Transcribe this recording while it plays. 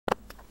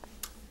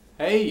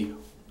Hey,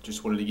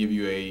 just wanted to give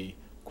you a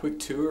quick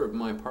tour of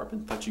my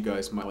apartment. Thought you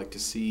guys might like to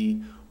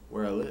see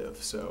where I live.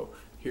 So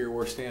here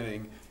we're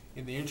standing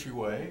in the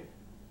entryway,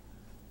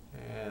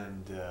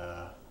 and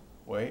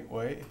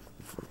wait.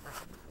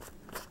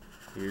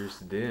 Here's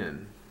the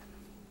den.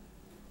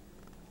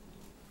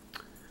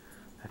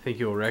 I think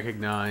you'll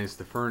recognize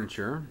the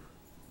furniture.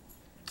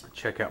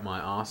 Check out my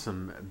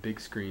awesome big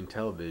screen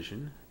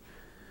television.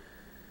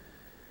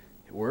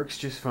 It works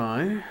just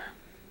fine.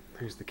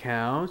 There's the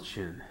couch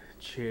and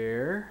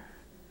chair.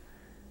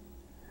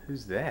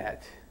 Who's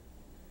that?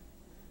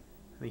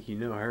 I think you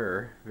know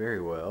her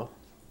very well.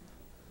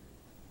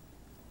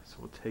 So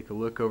we'll take a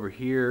look over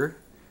here.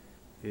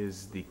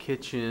 Is the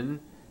kitchen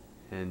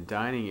and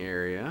dining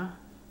area.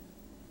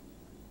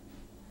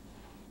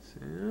 So,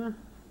 yeah,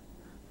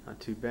 not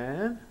too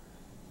bad.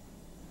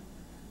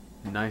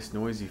 Nice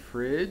noisy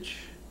fridge.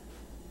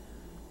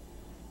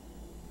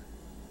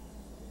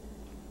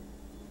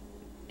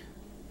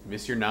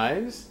 Miss your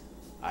knives?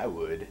 I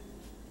would.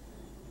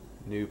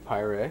 New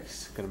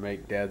Pyrex. Gonna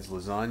make Dad's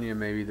lasagna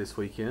maybe this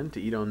weekend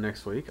to eat on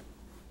next week.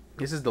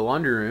 This is the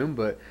laundry room,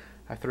 but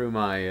I threw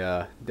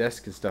my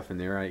desk and stuff in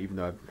there, even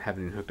though I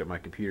haven't even hooked up my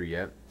computer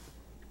yet.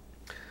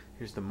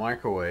 Here's the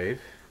microwave.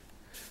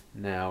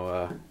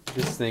 Now,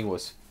 this thing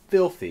was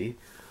filthy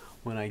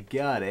when I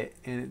got it,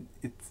 and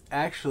it's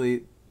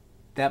actually,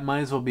 that might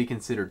as well be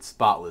considered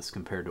spotless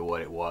compared to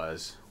what it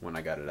was when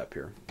I got it up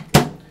here.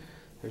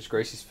 There's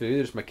Gracie's food.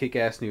 There's my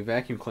kick-ass new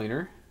vacuum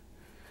cleaner.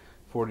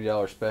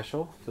 $40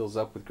 special. Fills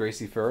up with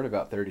Gracie fur in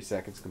about 30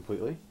 seconds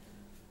completely.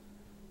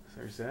 So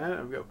there's that.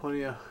 I've got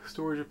plenty of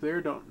storage up there.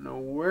 Don't know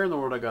where in the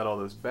world I got all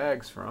those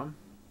bags from.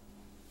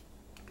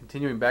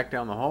 Continuing back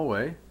down the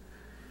hallway.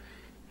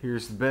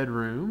 Here's the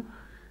bedroom.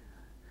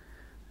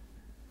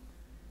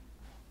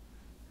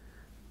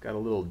 Got a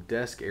little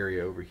desk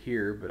area over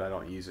here, but I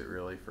don't use it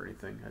really for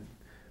anything. I'd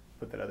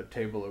put that other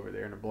table over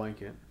there and a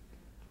blanket.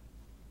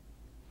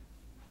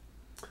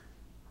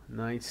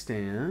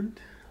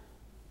 Nightstand.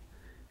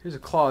 Here's a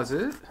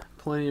closet.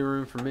 Plenty of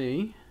room for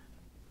me.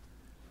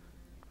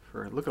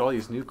 Look at all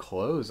these new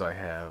clothes I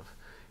have.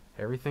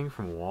 Everything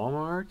from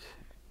Walmart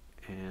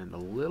and a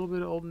little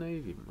bit of Old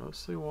Navy.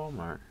 Mostly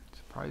Walmart.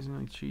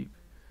 Surprisingly cheap.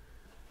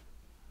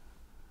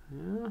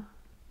 Yeah.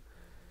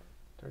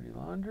 Dirty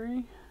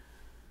laundry.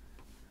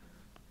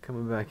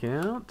 Coming back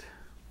out.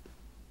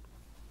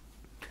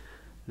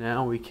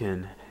 Now we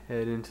can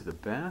head into the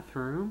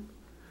bathroom.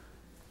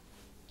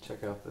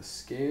 Check out the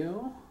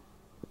scale.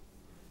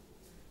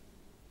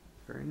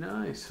 Very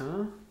nice,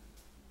 huh?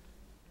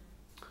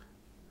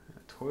 A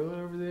toilet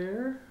over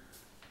there.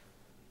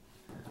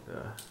 And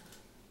a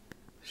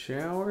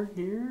shower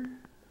here.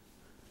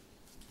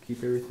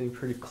 Keep everything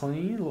pretty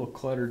clean. A little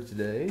cluttered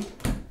today.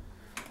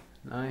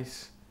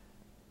 Nice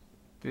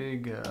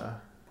big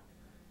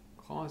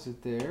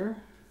closet there.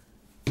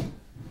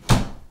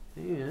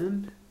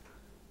 And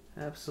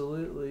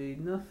absolutely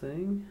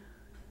nothing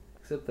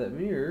except that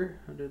mirror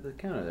under the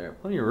counter there.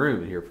 Plenty of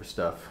room in here for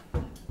stuff.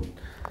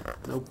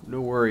 No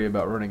worry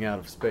about running out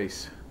of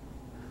space.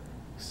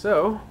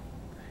 So,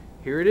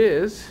 here it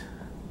is.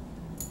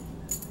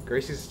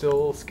 Gracie's still a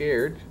little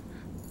scared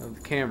of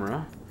the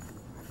camera.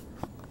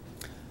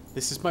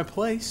 This is my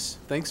place.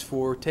 Thanks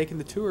for taking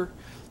the tour.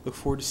 Look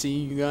forward to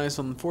seeing you guys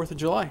on the 4th of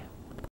July.